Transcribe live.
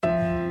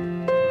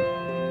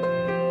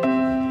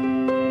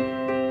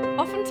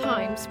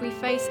times we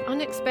face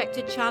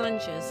unexpected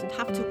challenges and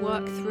have to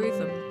work through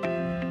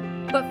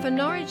them. But for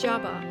Nori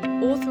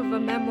Jabba, author of a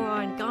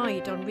memoir and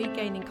guide on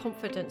regaining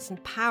confidence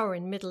and power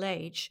in middle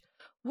age,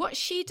 what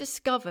she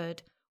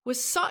discovered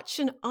was such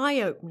an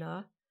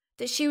eye-opener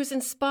that she was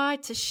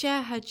inspired to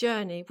share her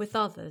journey with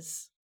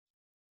others.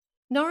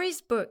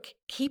 Nori's book,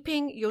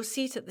 Keeping Your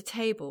Seat at the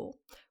Table,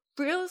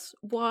 reveals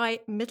why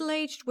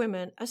middle-aged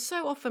women are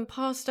so often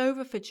passed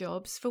over for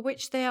jobs for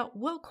which they are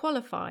well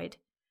qualified,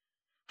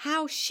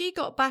 how she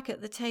got back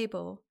at the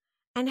table,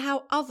 and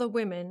how other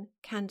women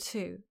can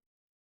too.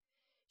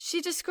 She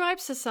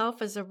describes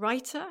herself as a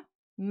writer,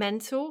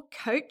 mentor,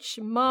 coach,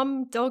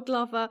 mum, dog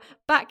lover,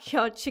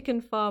 backyard chicken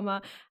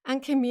farmer,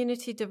 and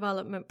community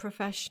development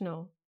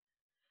professional.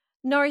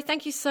 Nori,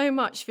 thank you so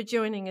much for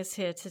joining us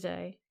here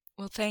today.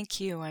 Well, thank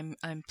you.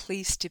 I'm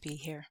pleased to be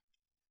here.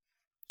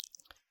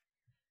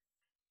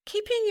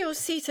 Keeping Your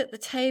Seat at the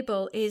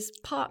Table is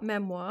part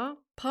memoir,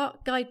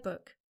 part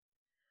guidebook.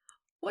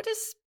 What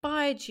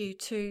inspired you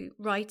to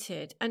write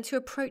it and to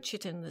approach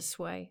it in this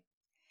way?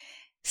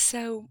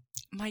 So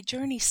my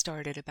journey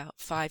started about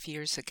 5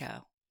 years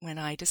ago when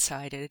I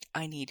decided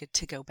I needed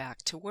to go back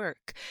to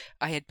work.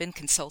 I had been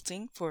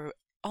consulting for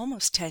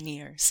almost 10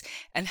 years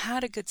and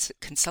had a good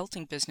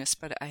consulting business,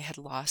 but I had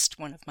lost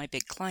one of my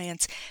big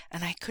clients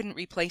and I couldn't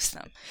replace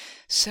them.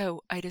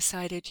 So I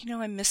decided,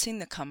 I'm missing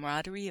the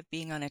camaraderie of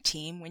being on a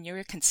team. When you're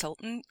a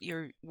consultant,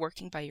 you're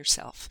working by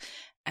yourself,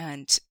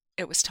 and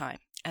it was time.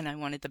 And I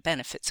wanted the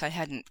benefits. I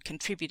hadn't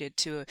contributed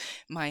to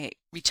my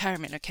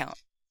retirement account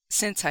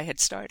since I had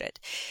started.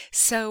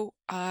 So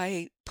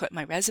I put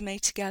my resume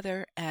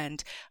together,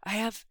 and I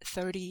have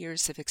 30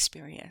 years of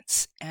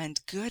experience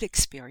and good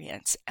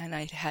experience, and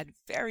I had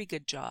very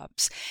good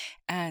jobs,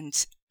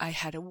 and I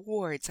had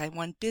awards. I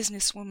won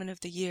Businesswoman of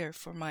the Year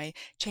for my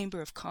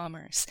Chamber of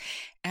Commerce.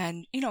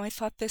 And, I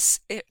thought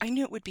I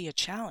knew it would be a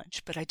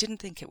challenge, but I didn't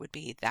think it would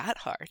be that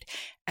hard.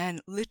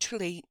 And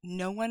literally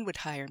no one would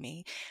hire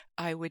me.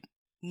 I would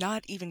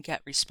not even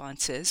get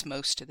responses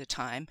most of the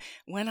time.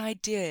 When I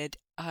did,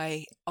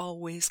 I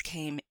always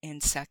came in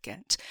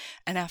second.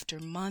 And after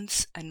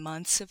months and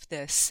months of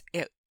this,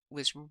 it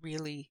was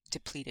really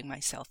depleting my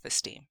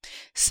self-esteem.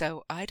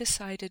 So I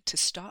decided to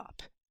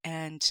stop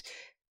and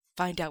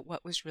find out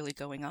what was really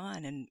going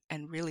on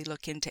and really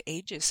look into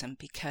ageism,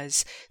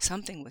 because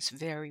something was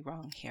very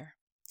wrong here.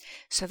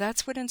 So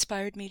that's what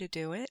inspired me to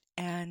do it.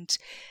 And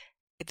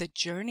the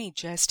journey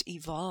just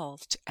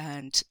evolved,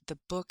 and the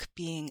book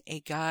being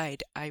a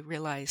guide, I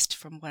realized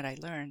from what I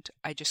learned,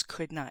 I just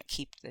could not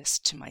keep this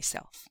to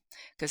myself,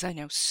 because I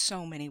know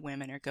so many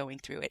women are going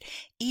through it.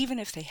 Even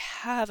if they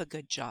have a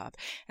good job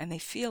and they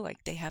feel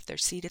like they have their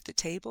seat at the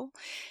table,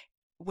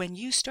 when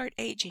you start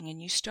aging and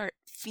you start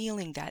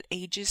feeling that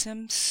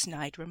ageism,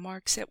 snide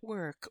remarks at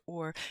work,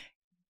 or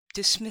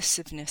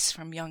dismissiveness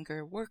from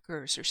younger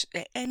workers,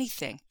 or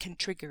anything can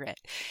trigger it.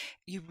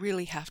 You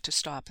really have to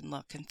stop and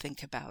look and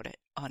think about it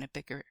on a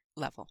bigger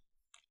level.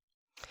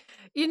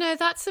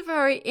 That's a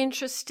very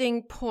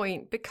interesting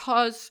point,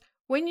 because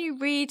when you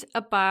read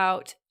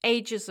about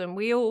ageism,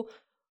 we all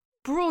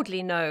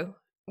broadly know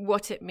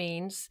what it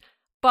means.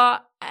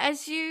 But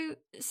as you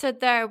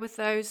said there with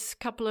those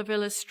couple of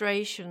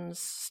illustrations,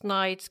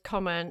 snide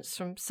comments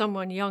from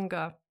someone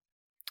younger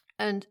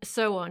and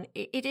so on,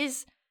 it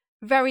is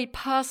very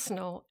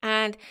personal,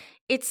 and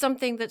it's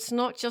something that's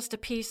not just a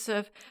piece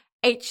of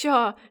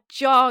HR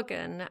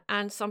jargon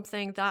and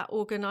something that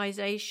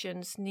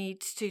organizations need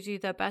to do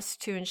their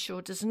best to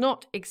ensure does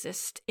not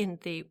exist in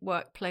the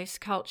workplace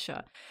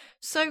culture.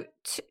 So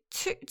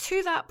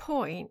to that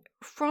point,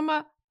 from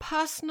a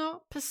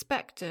personal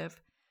perspective,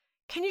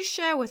 can you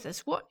share with us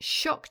what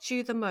shocked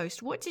you the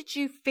most? What did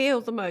you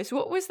feel the most?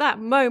 What was that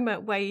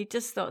moment where you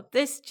just thought,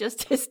 this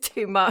just is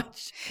too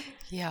much?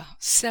 Yeah.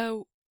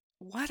 So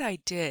what I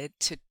did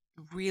to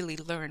really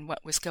learn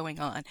what was going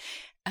on,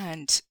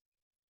 and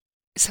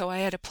so I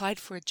had applied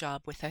for a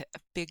job with a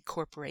big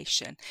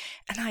corporation,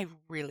 and I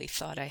really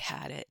thought I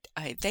had it.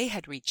 They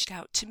had reached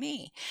out to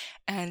me,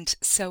 and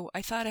so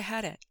I thought I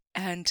had it,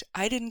 and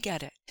I didn't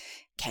get it.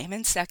 Came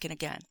in second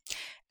again,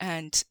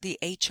 and the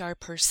HR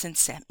person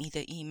sent me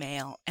the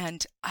email,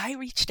 and I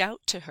reached out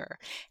to her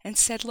and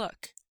said,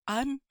 look,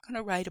 I'm going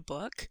to write a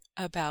book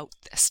about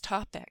this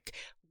topic.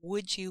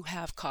 Would you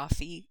have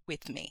coffee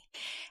with me?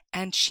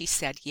 And she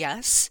said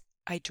yes.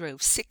 I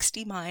drove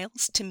 60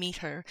 miles to meet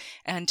her.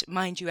 And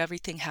mind you,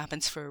 everything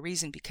happens for a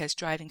reason, because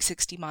driving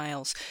 60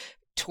 miles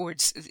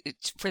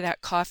for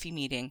that coffee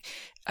meeting,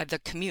 the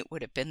commute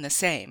would have been the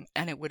same,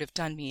 and it would have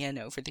done me in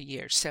over the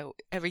years. So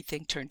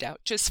everything turned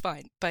out just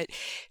fine. But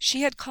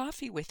she had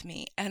coffee with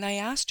me, and I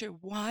asked her,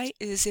 why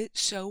is it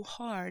so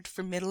hard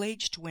for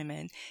middle-aged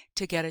women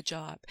to get a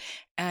job?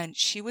 And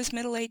she was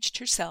middle-aged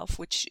herself,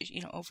 which,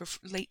 over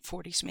late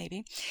 40s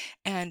maybe.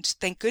 And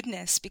thank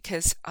goodness,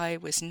 because I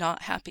was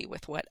not happy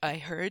with what I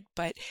heard,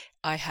 but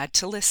I had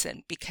to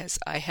listen because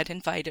I had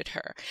invited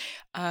her.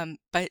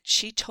 But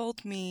she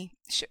told me,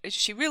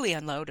 she really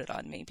unloaded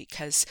on me,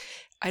 because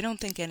I don't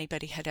think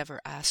anybody had ever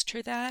asked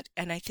her that,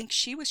 and I think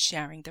she was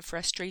sharing the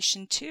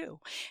frustration too.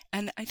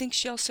 And I think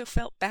she also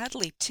felt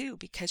badly too,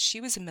 because she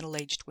was a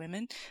middle-aged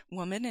woman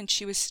and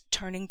she was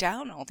turning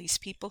down all these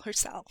people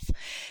herself.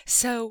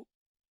 So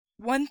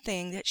one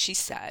thing that she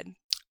said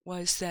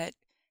was that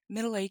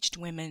middle-aged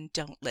women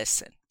don't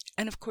listen.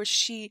 And of course,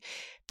 she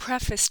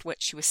prefaced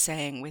what she was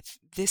saying with,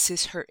 this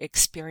is her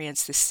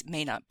experience. This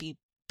may not be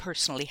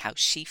personally how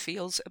she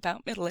feels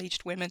about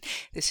middle-aged women.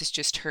 This is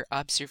just her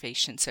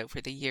observations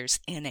over the years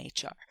in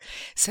HR.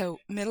 So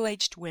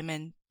middle-aged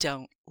women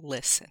don't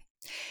listen.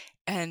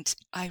 And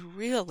I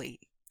really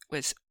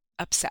was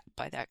upset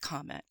by that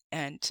comment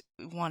and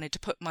wanted to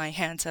put my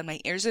hands on my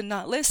ears and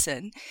not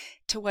listen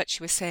to what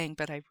she was saying.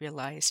 But I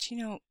realized,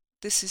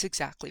 this is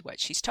exactly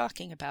what she's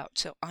talking about.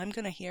 So I'm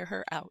going to hear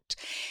her out.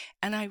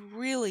 And I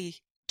really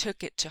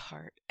took it to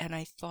heart and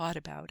I thought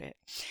about it.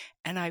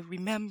 And I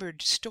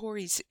remembered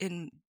stories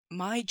in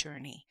my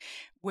journey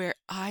where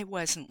I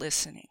wasn't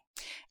listening.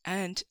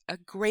 And a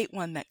great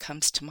one that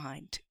comes to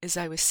mind is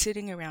I was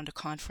sitting around a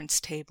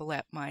conference table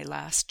at my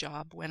last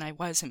job when I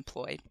was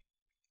employed.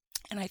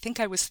 And I think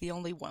I was the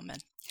only woman.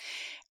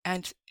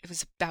 And it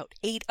was about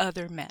 8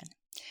 other men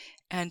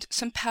and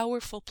some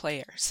powerful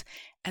players.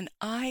 And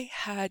I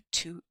had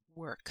to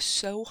work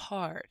so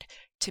hard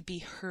to be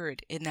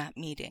heard in that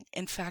meeting.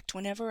 In fact,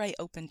 whenever I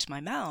opened my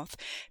mouth,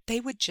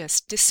 they would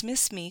just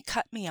dismiss me,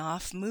 cut me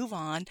off, move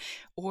on,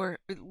 or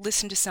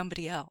listen to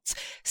somebody else.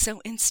 So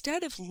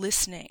instead of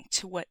listening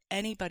to what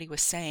anybody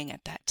was saying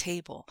at that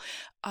table,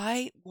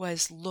 I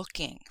was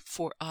looking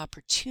for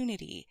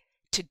opportunity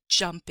to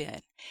jump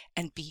in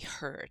and be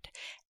heard.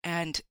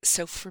 And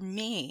so for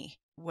me,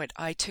 what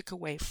I took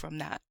away from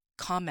that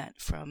comment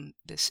from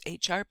this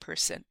HR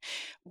person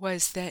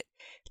was that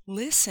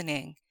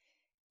listening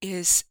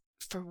is,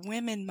 for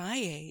women my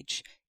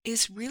age,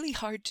 is really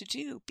hard to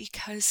do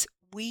because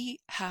we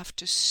have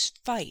to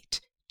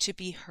fight to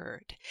be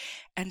heard.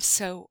 And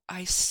so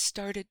I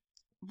started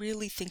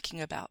really thinking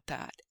about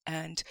that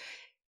and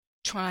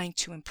trying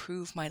to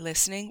improve my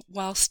listening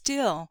while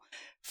still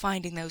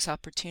finding those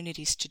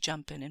opportunities to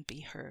jump in and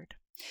be heard.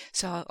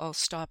 So I'll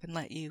stop and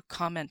let you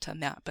comment on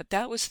that. But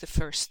that was the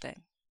first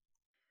thing.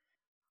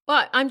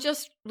 Well, I'm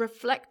just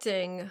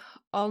reflecting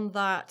on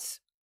that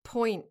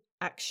point,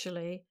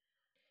 actually.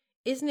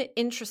 Isn't it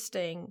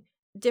interesting?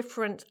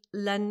 Different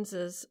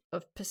lenses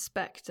of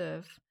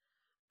perspective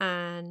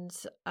and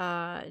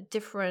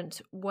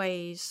different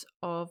ways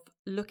of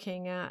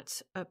looking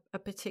at a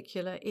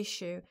particular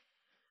issue.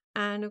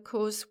 And of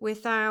course,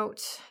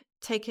 without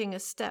taking a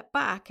step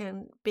back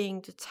and being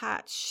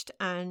detached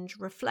and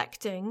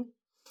reflecting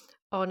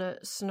on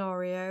a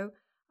scenario,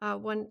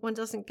 one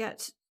doesn't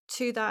get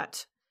to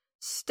that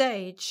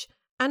stage.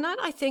 And that,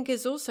 I think,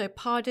 is also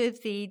part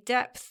of the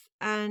depth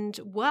and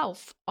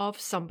wealth of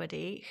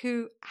somebody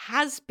who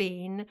has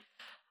been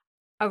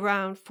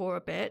around for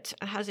a bit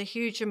and has a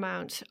huge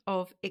amount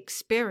of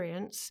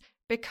experience.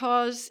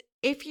 Because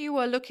if you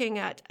were looking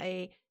at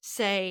a,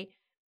 say,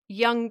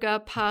 younger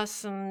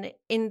person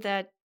in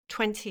their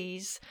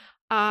 20s,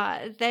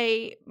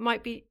 they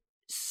might be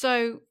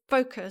so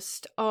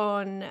focused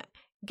on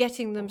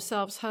getting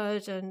themselves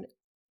heard and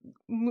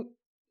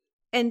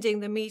ending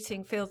the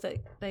meeting, feel that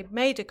they've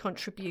made a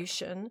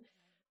contribution,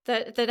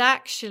 that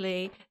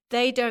actually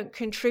they don't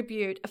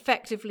contribute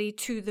effectively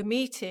to the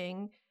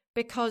meeting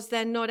because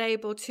they're not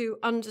able to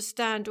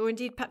understand, or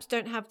indeed perhaps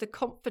don't have the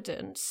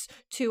confidence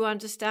to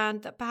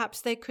understand that perhaps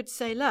they could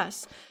say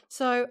less.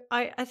 So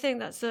I think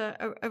that's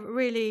a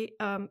really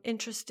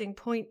interesting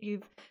point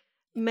you've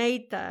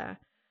made there.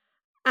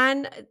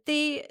 And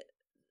the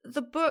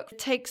book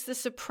takes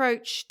this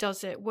approach,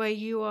 does it, where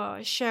you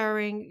are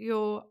sharing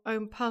your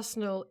own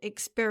personal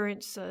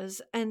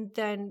experiences and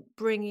then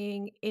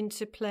bringing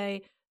into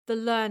play the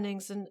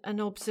learnings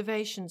and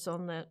observations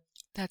on that.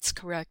 That's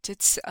correct.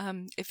 It's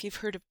if you've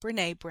heard of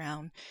Brené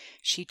Brown,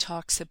 she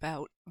talks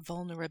about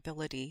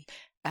vulnerability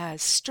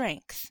as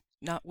strength,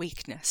 not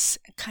weakness.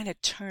 It kind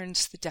of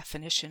turns the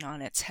definition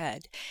on its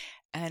head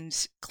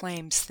and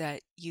claims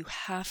that you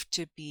have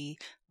to be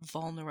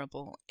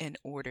vulnerable in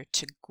order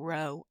to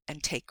grow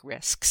and take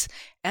risks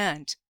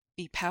and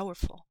be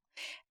powerful.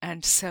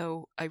 And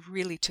so I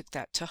really took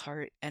that to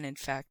heart. And in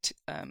fact,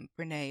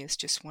 Brené is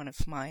just one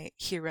of my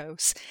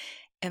heroes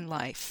in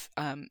life.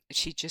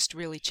 She just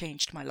really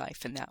changed my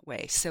life in that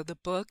way. So the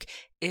book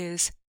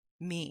is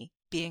me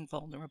being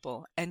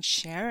vulnerable and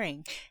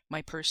sharing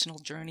my personal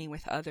journey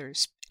with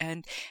others.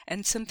 And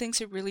some things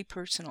are really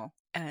personal.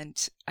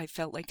 And I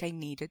felt like I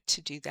needed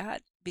to do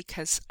that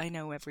because I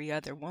know every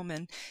other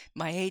woman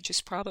my age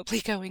is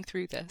probably going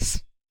through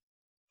this.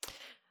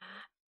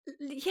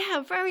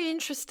 Yeah, very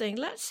interesting.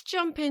 Let's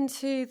jump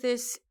into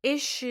this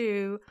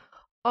issue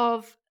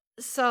of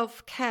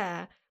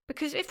self-care,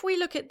 because if we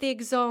look at the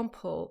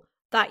example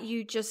that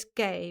you just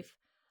gave,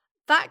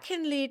 that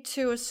can lead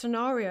to a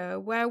scenario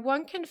where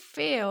one can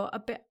feel a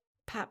bit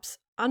perhaps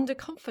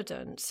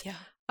underconfident. Yeah.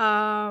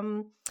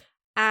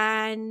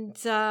 And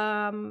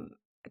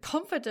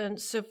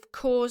confidence, of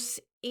course,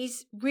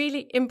 is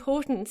really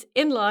important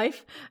in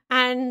life,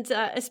 and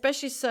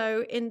especially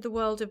so in the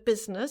world of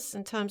business,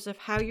 in terms of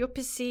how you're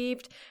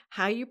perceived,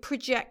 how you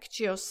project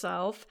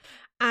yourself,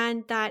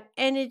 and that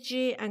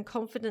energy and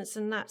confidence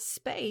in that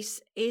space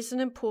is an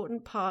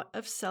important part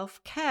of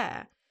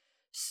self-care.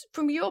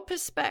 From your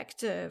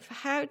perspective,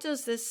 how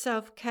does this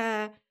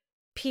self-care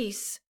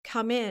piece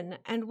come in,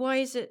 and why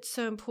is it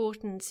so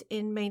important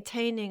in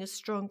maintaining a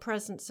strong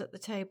presence at the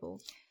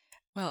table?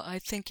 Well, I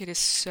think it is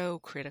so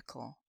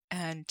critical.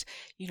 And,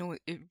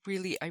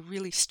 I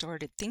really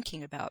started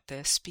thinking about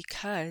this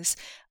because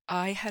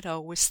I had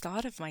always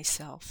thought of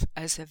myself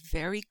as a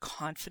very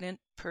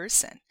confident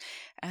person.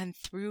 And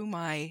through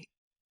my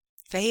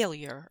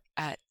failure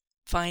at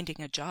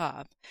finding a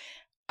job,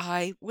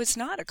 I was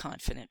not a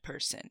confident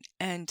person.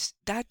 And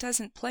that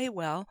doesn't play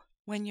well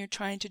when you're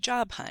trying to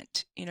job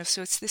hunt.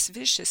 So it's this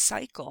vicious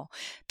cycle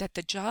that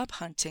the job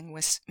hunting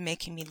was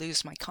making me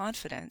lose my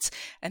confidence.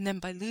 And then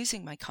by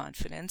losing my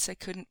confidence, I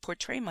couldn't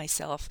portray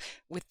myself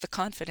with the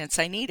confidence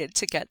I needed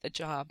to get the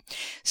job.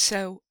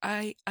 So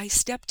I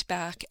stepped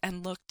back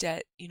and looked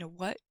at,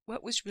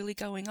 what was really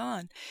going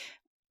on.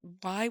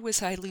 Why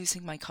was I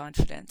losing my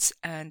confidence?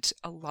 And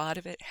a lot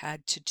of it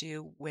had to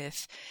do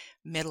with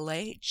middle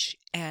age.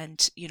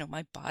 And,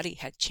 my body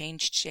had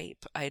changed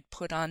shape. I had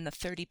put on the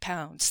 30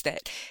 pounds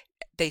that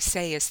they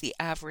say is the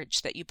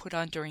average that you put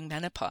on during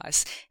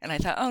menopause. And I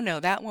thought, oh no,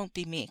 that won't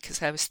be me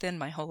because I was thin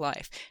my whole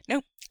life.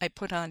 Nope, I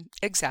put on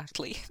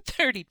exactly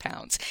 30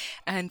 pounds.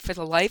 And for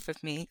the life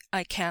of me,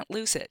 I can't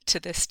lose it to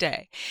this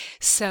day.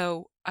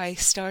 So I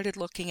started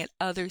looking at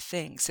other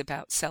things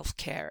about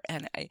self-care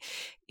and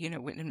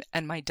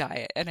and my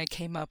diet. And I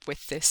came up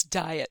with this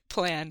diet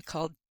plan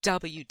called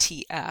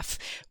WTF,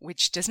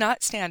 which does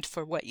not stand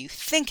for what you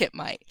think it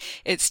might.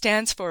 It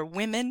stands for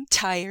Women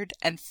Tired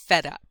and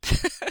Fed Up.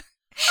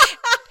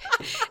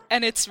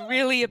 And it's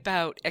really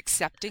about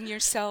accepting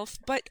yourself,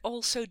 but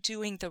also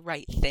doing the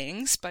right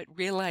things, but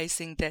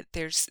realizing that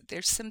there's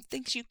some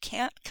things you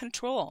can't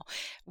control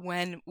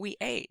when we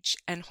age,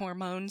 and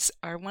hormones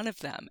are one of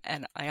them.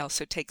 And I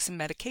also take some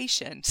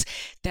medications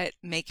that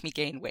make me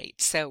gain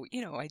weight. So,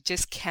 I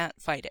just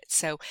can't fight it.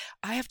 So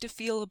I have to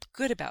feel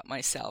good about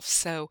myself.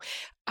 So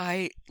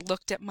I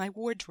looked at my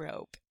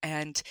wardrobe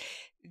and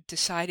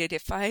decided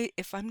if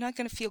I'm not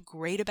going to feel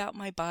great about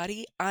my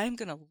body, I'm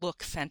going to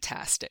look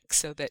fantastic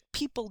so that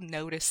people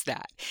notice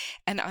that.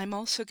 And I'm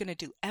also going to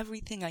do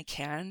everything I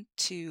can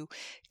to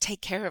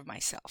take care of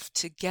myself,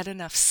 to get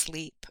enough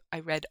sleep. I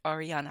read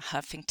Arianna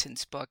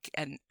Huffington's book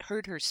and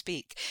heard her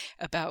speak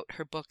about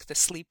her book, The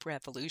Sleep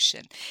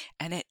Revolution,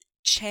 and it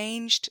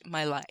changed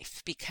my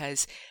life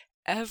because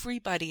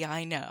everybody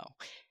I know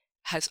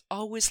has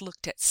always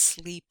looked at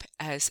sleep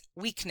as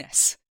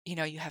weakness.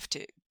 You have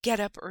to get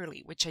up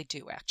early, which I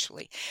do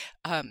actually.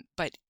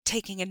 But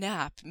taking a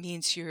nap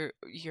means you're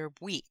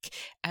weak,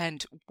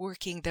 and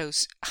working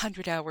those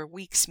 100-hour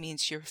weeks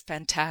means you're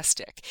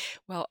fantastic.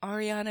 Well,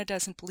 Ariana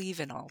doesn't believe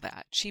in all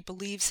that. She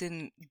believes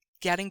in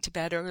getting to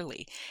bed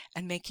early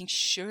and making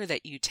sure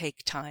that you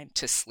take time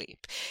to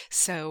sleep.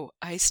 So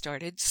I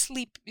started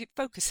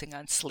focusing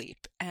on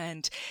sleep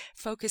and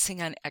focusing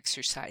on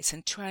exercise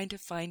and trying to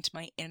find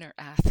my inner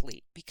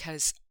athlete,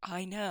 because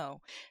I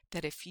know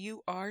that if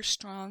you are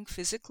strong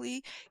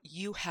physically,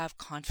 you have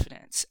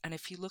confidence. And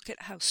if you look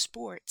at how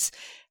sports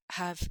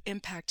have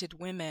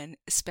impacted women,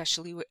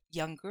 especially with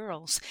young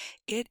girls,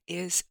 it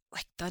is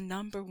like the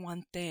number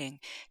one thing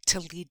to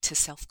lead to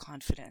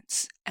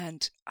self-confidence.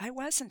 And I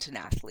wasn't an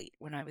athlete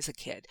when I was a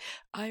kid.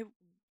 I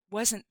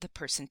wasn't the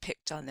person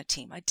picked on the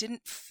team. I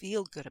didn't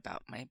feel good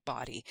about my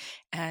body,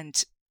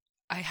 and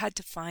I had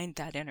to find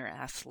that inner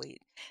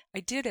athlete. I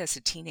did as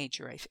a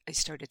teenager. I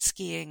started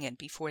skiing, and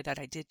before that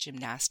I did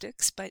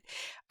gymnastics, but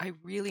I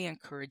really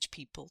encourage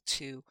people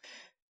to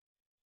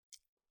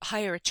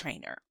hire a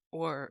trainer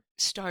or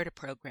start a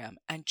program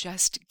and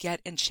just get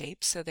in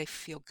shape so they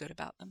feel good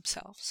about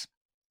themselves.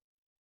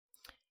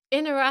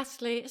 Inner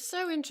athlete is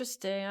so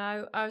interesting.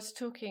 I was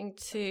talking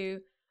to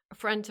a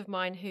friend of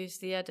mine who's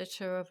the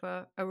editor of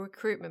a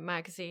recruitment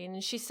magazine,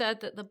 and she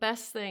said that the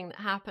best thing that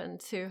happened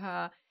to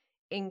her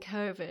in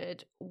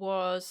COVID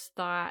was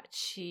that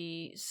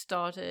she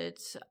started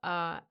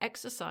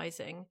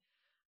exercising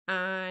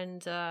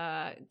and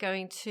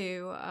going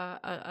to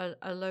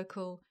a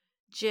local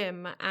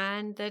gym,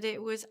 and that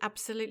it was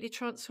absolutely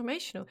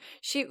transformational.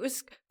 She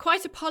was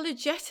quite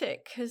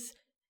apologetic because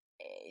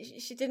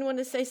she didn't want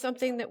to say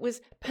something that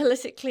was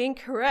politically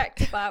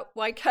incorrect about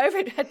why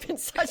COVID had been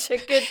such a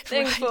good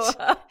thing Right. for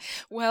her.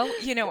 Well,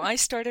 I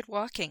started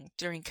walking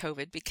during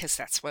COVID because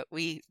that's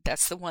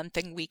the one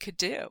thing we could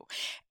do.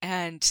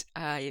 And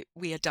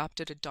we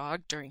adopted a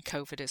dog during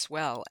COVID as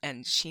well,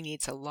 and she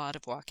needs a lot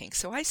of walking.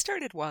 So I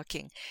started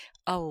walking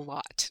a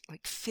lot,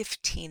 like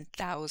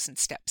 15,000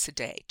 steps a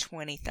day,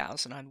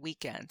 20,000 on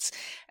weekends.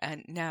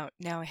 And now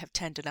I have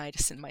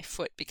tendonitis in my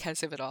foot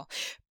because of it all.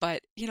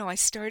 But, I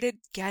started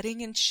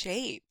getting in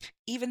shape,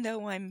 even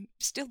though I'm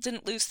still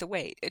didn't lose the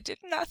weight. It did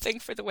nothing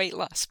for the weight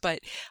loss, but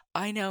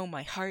I know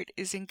my heart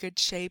is in good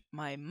shape.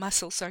 My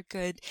muscles are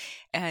good,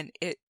 and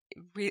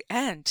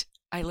and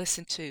I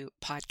listened to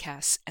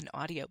podcasts and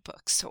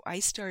audiobooks. So I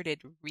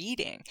started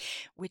reading,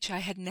 which I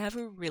had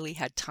never really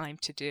had time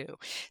to do.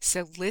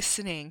 So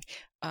listening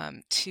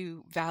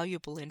to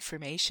valuable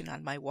information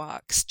on my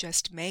walks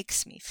just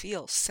makes me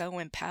feel so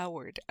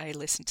empowered. I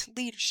listen to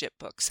leadership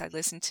books. I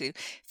listen to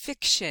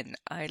fiction.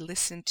 I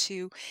listen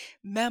to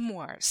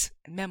memoirs.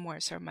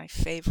 Memoirs are my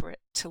favorite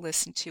to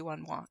listen to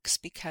on walks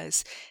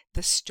because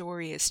the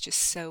story is just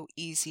so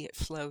easy. It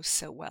flows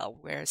so well.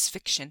 Whereas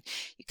fiction,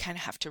 you kind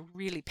of have to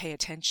really pay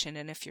attention.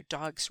 And if your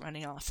dog's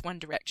running off one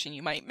direction,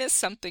 you might miss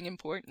something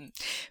important.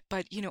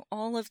 But,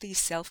 all of these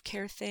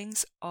self-care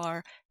things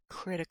are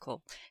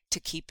critical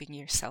to keeping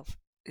your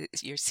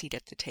seat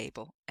at the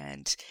table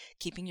and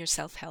keeping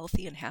yourself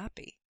healthy and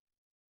happy.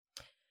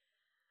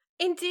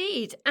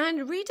 Indeed,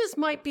 and readers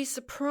might be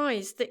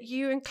surprised that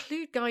you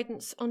include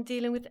guidance on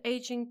dealing with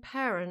aging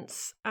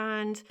parents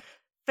and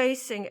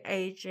facing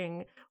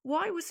aging.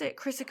 Why was it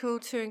critical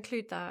to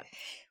include that?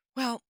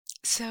 Well,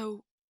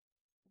 so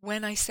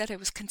when I said I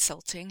was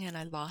consulting and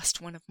I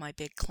lost one of my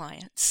big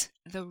clients,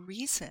 the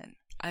reason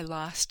I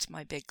lost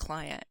my big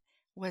client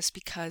was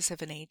because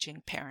of an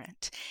aging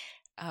parent.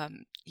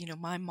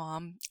 My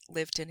mom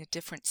lived in a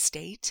different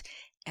state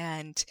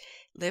and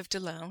lived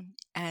alone,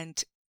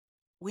 and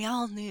we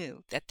all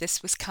knew that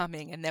this was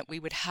coming and that we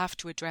would have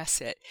to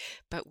address it,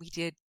 but we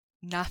did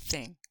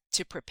nothing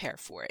to prepare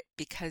for it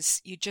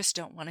because you just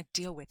don't want to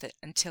deal with it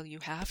until you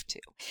have to.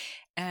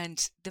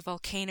 And the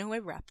volcano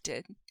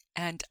erupted,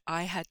 and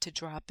I had to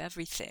drop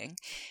everything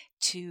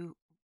to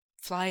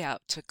fly out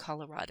to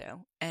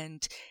Colorado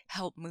and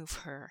help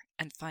move her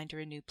and find her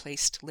a new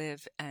place to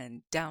live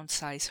and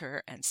downsize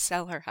her and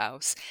sell her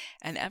house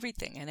and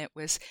everything. And it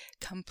was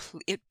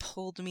it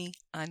pulled me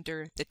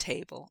under the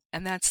table.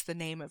 And that's the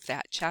name of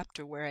that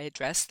chapter where I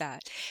address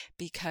that,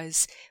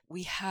 because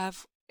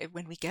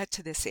when we get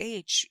to this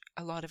age,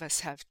 a lot of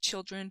us have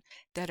children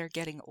that are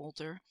getting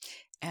older,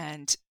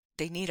 and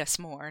they need us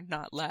more,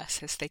 not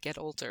less, as they get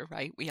older,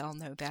 right? We all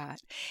know that.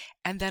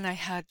 And then I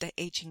had the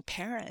aging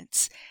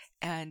parents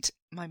and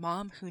my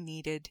mom, who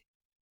needed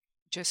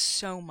just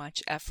so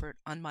much effort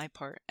on my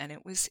part. And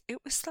it was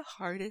the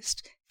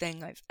hardest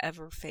thing I've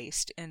ever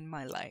faced in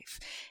my life.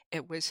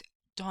 It was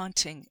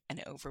daunting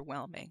and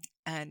overwhelming.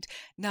 And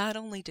not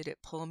only did it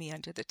pull me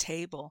under the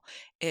table,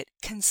 it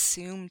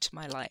consumed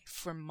my life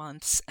for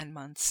months and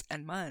months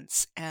and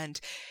months.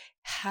 And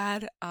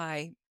had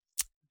I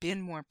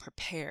been more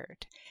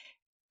prepared,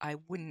 I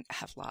wouldn't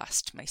have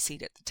lost my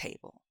seat at the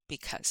table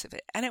because of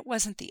it. And it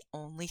wasn't the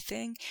only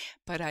thing,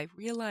 but I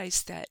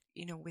realized that,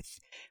 with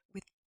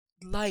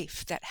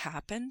life that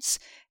happens,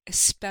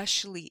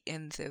 especially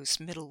in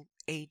those middle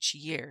age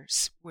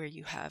years where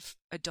you have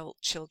adult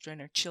children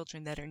or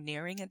children that are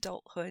nearing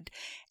adulthood,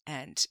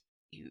 and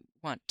you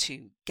want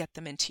to get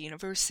them into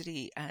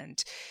university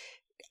and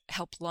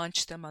help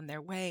launch them on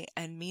their way,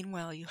 and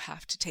meanwhile you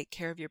have to take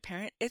care of your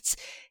parent. It's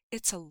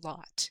a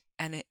lot,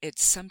 and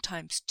it's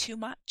sometimes too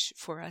much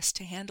for us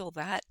to handle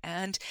that,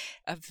 and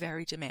a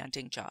very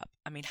demanding job.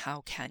 I mean,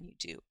 how can you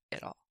do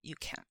it all? You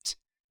can't.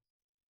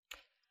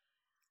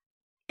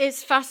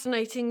 It's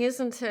fascinating,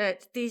 isn't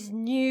it? These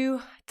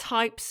new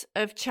types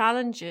of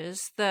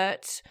challenges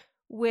that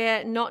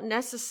we're not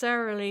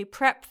necessarily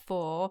prepped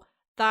for,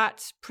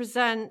 that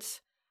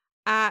present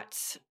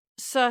at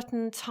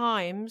certain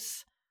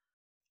times.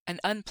 And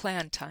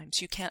unplanned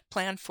times. You can't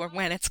plan for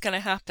when it's going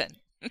to happen.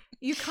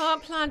 You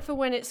can't plan for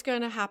when it's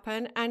going to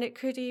happen, and it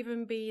could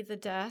even be the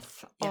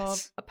death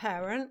Yes. of a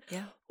parent,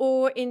 Yeah.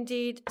 or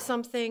indeed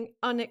something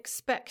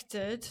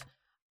unexpected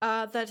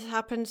that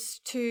happens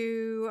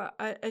to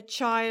a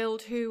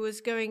child who was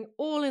going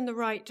all in the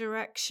right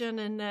direction,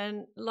 and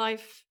then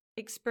life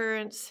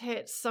experience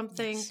hits,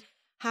 something Yes.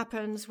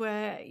 happens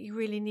where you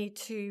really need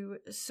to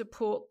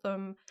support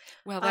them.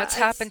 Well, that's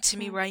happened to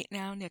me right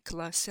now,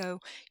 Nicola. So,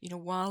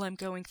 while I'm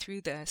going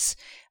through this,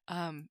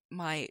 one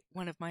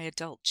of my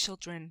adult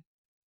children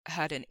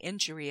had an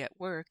injury at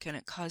work, and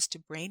it caused a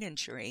brain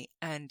injury,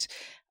 and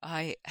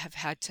I have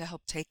had to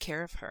help take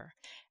care of her.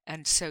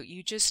 And so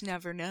you just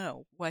never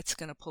know what's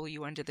going to pull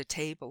you under the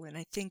table. And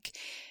I think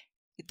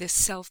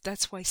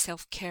that's why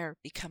self-care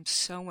becomes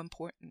so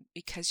important,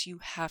 because you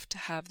have to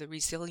have the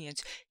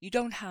resilience. You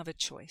don't have a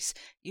choice.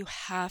 You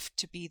have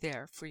to be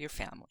there for your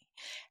family.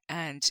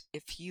 And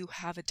if you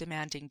have a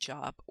demanding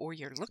job, or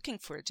you're looking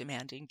for a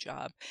demanding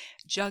job,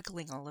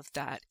 juggling all of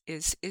that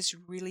is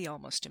really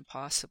almost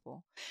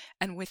impossible.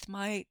 And with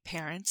my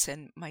parents,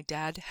 and my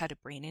dad had a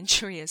brain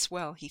injury as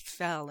well. He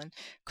fell and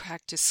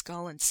cracked his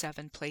skull in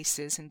 7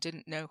 places and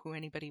didn't know who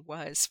anybody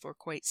was for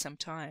quite some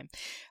time.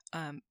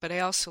 But I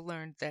also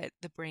learned that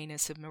the brain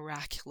is a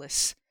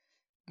miraculous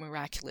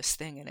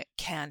thing, and it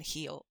can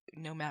heal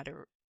no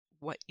matter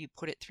what you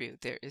put it through.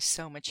 There is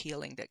so much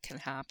healing that can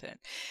happen.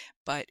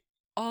 But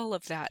all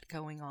of that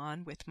going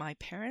on with my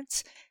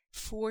parents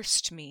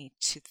forced me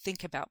to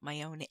think about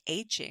my own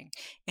aging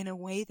in a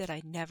way that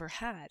I never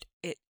had.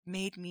 It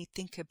made me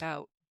think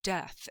about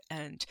death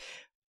and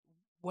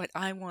what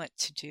I want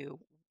to do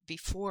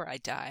before I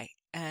die,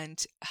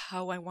 and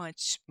how I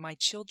want my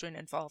children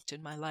involved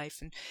in my life,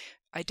 and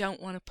I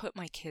don't want to put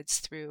my kids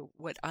through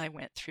what I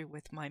went through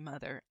with my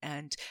mother.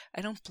 And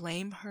I don't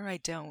blame her.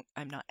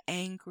 I'm not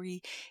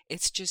angry.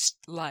 It's just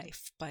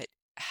life. But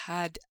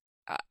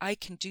I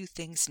can do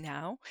things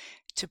now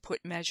to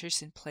put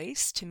measures in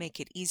place to make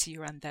it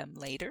easier on them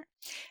later.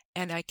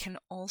 And I can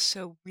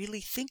also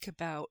really think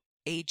about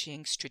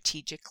aging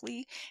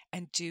strategically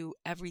and do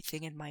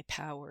everything in my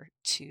power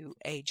to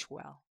age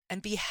well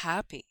and be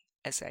happy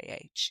as I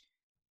age.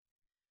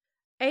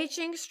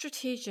 Aging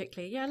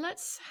strategically. Yeah,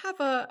 let's have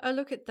a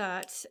look at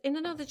that. In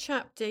another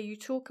chapter, you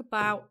talk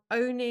about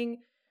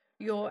owning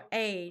your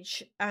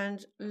age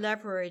and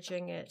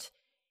leveraging it.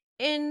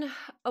 In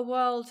a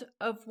world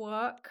of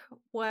work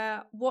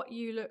where what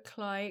you look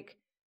like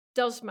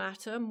does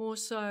matter, more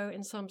so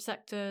in some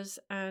sectors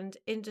and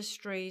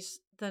industries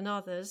than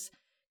others,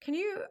 can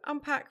you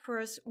unpack for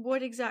us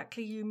what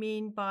exactly you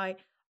mean by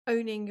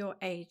owning your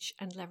age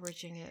and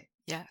leveraging it?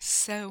 Yes.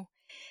 So,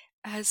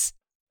 as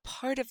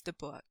part of the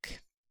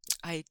book,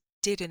 I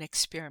did an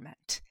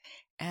experiment.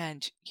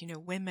 And,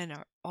 women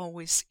are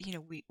always,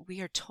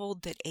 we are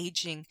told that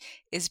aging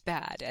is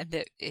bad and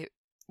that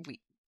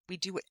we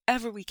do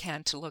whatever we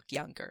can to look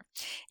younger,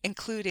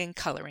 including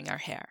coloring our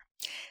hair.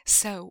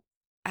 So,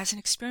 as an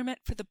experiment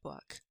for the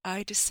book,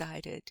 I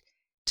decided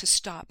to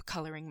stop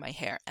coloring my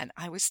hair. And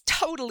I was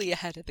totally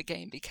ahead of the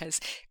game because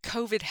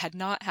COVID had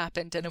not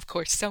happened. And of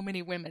course, so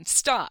many women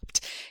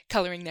stopped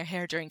coloring their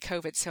hair during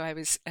COVID. So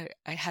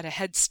I had a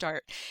head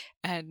start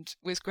and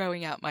was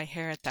growing out my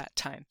hair at that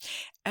time.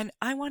 And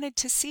I wanted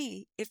to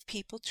see if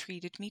people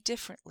treated me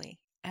differently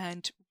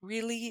and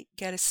really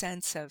get a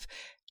sense of,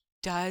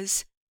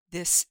 does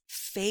this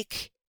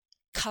fake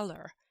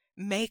color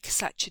make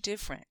such a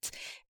difference?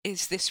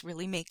 Is this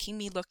really making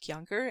me look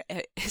younger?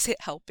 Is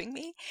it helping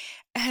me?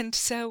 And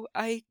so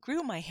I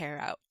grew my hair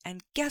out,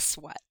 and guess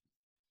what?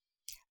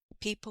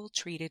 People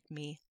treated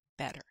me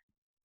better.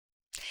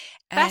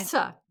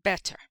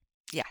 Better,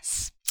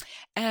 yes.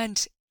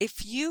 And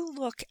if you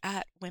look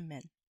at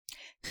women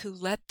who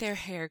let their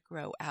hair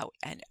grow out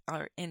and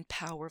are in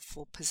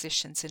powerful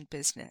positions in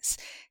business,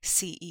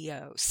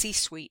 CEO,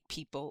 C-suite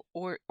people,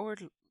 or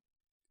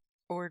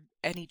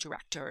any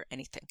director or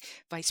anything,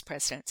 vice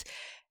presidents.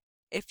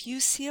 If you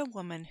see a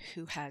woman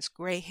who has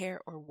gray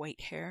hair or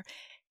white hair,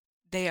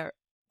 they are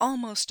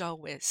almost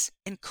always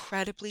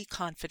incredibly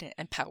confident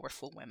and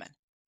powerful women,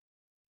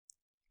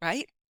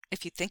 right?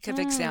 If you think of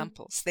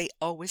examples, they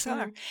always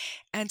are.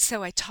 And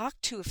so I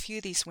talked to a few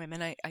of these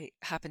women. I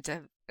happened to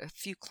have a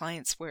few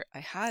clients where I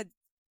had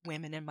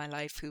women in my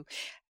life who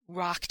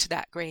rocked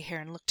that gray hair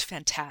and looked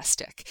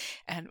fantastic.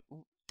 And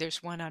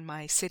there's one on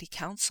my city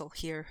council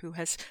here who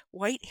has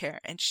white hair,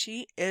 and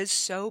she is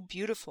so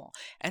beautiful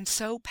and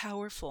so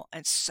powerful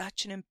and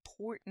such an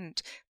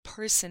important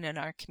person in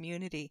our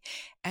community.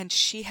 And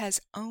she has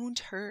owned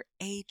her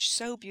age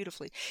so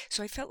beautifully.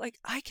 So I felt like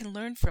I can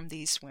learn from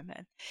these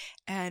women.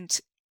 And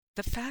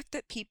the fact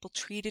that people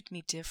treated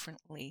me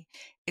differently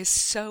is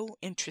so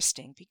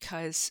interesting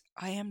because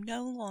I am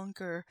no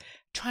longer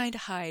trying to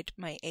hide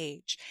my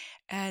age.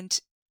 And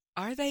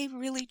are they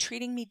really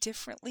treating me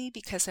differently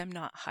because I'm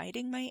not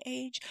hiding my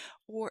age?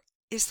 Or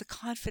is the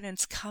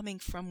confidence coming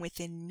from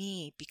within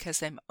me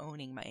because I'm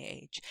owning my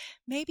age?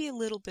 Maybe a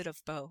little bit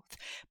of both.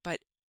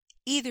 But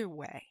either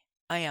way,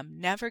 I am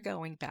never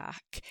going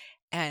back.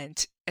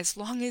 And as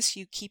long as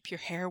you keep your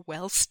hair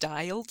well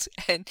styled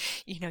and,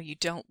 you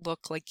don't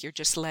look like you're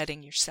just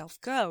letting yourself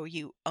go,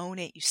 you own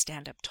it, you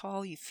stand up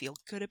tall, you feel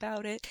good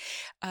about it,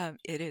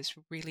 it is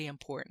really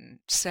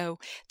important. So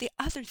the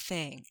other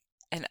thing,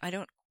 and I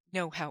don't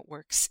know how it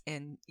works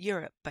in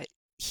Europe, but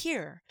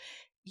here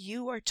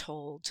you are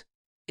told,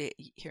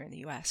 here in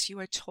the US, you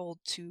are told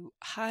to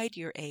hide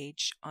your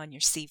age on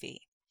your CV,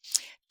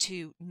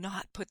 to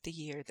not put the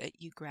year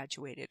that you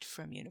graduated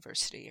from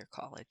university or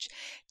college,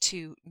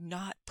 to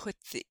not put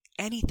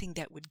anything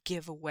that would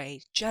give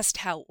away just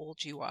how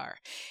old you are.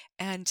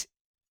 And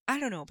I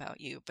don't know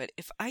about you, but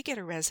if I get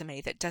a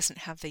resume that doesn't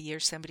have the year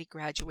somebody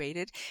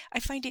graduated, I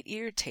find it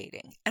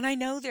irritating. And I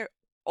know they're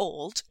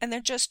old and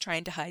they're just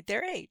trying to hide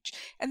their age.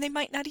 And they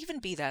might not even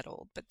be that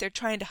old, but they're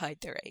trying to hide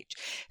their age.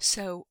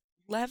 So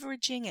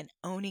leveraging and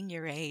owning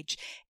your age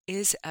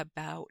is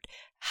about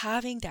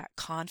having that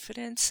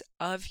confidence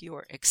of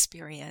your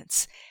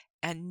experience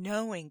and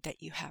knowing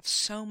that you have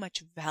so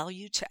much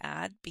value to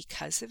add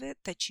because of it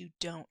that you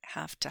don't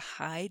have to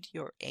hide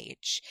your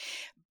age.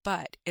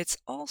 But it's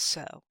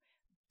also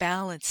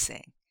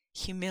balancing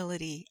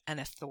humility and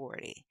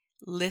authority,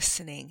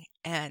 listening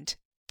and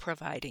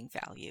providing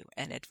value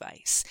and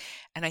advice.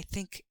 And I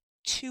think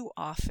too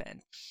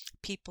often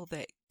people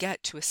that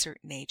get to a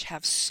certain age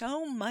have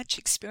so much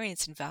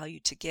experience and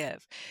value to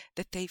give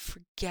that they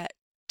forget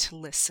to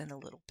listen a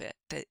little bit,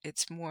 that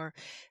it's more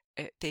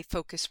they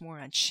focus more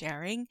on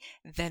sharing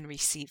than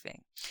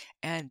receiving.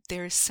 And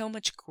there is so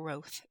much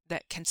growth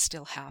that can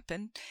still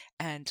happen,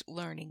 and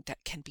learning that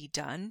can be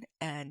done,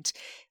 and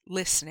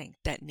listening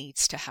that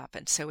needs to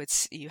happen. So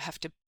you have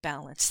to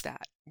balance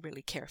that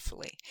really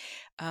carefully.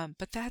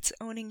 But that's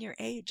owning your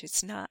age.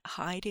 It's not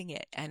hiding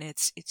it, and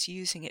it's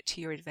using it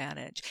to your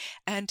advantage.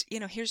 And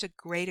here's a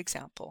great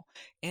example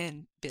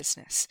in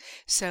business.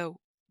 So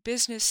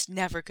business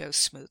never goes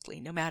smoothly,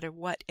 no matter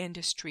what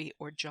industry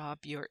or job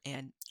you're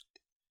in.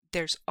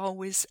 There's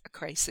always a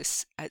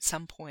crisis at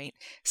some point.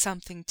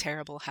 Something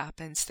terrible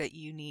happens that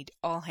you need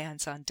all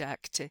hands on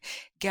deck to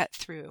get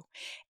through.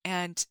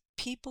 And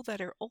people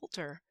that are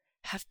older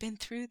have been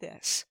through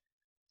this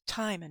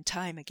time and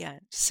time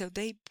again. So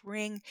they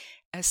bring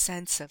a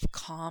sense of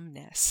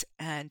calmness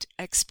and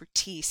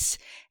expertise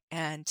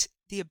and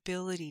the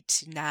ability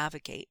to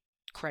navigate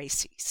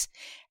crises,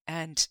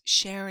 and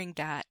sharing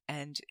that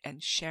and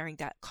sharing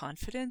that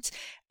confidence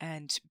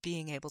and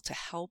being able to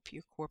help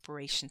your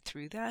corporation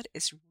through that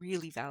is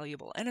really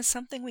valuable, and is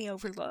something we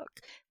overlook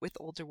with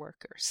older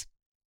workers.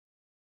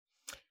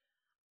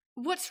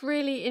 What's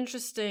really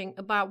interesting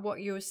about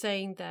what you were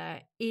saying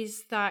there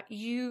is that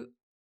you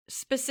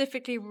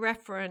specifically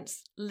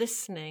reference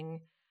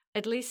listening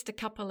at least a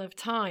couple of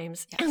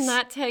times. Yes. And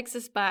that takes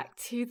us back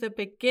to the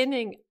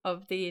beginning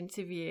of the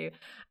interview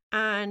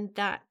and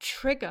that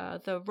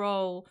trigger, the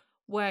role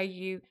where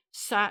you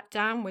sat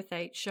down with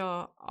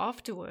HR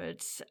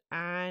afterwards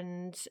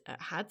and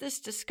had this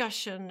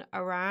discussion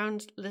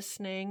around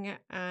listening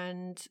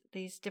and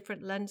these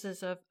different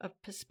lenses of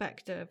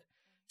perspective.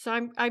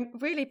 So I'm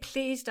really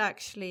pleased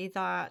actually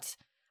that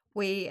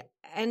we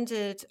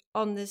ended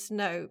on this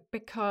note,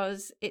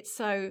 because it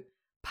so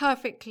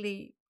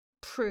perfectly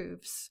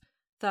proves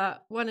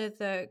that one of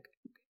the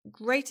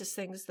greatest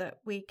things that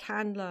we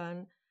can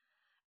learn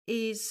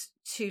is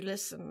to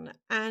listen.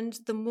 And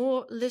the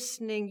more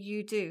listening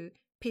you do,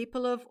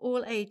 people of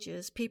all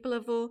ages, people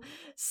of all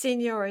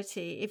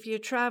seniority, if you're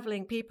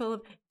traveling, people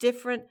of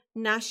different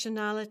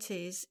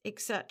nationalities,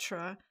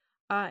 etc.,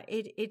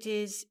 it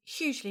is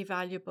hugely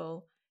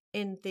valuable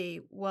in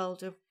the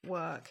world of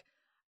work.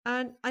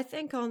 And I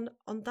think on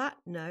that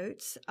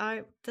note,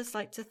 I'd just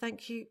like to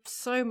thank you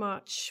so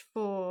much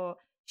for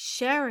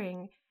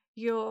sharing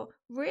your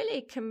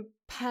really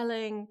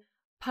compelling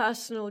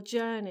personal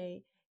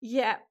journey,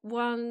 yet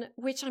one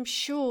which I'm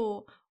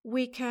sure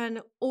we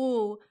can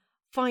all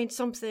find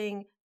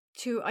something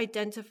to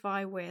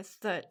identify with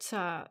that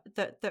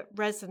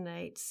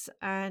resonates.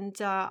 And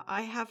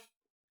I have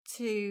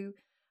to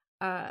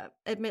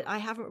admit I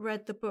haven't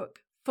read the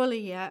book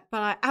fully yet,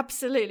 but I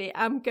absolutely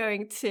am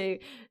going to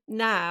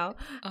now.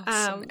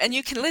 Awesome. And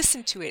you can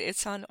listen to it.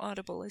 It's on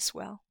Audible as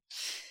well.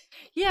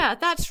 Yeah,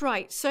 that's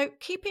right. So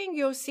Keeping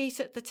Your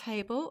Seat at the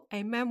Table,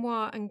 a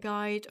memoir and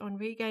guide on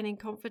regaining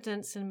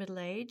confidence in middle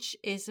age,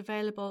 is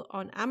available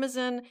on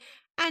Amazon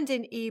and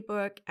in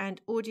ebook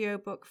and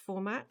audiobook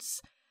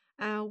formats.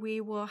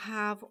 We will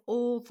have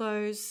all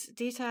those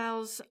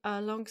details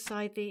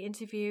alongside the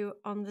interview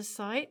on the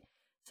site.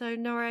 So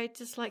Nori, I'd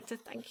just like to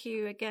thank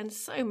you again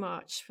so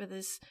much for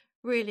this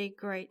really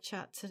great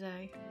chat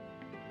today.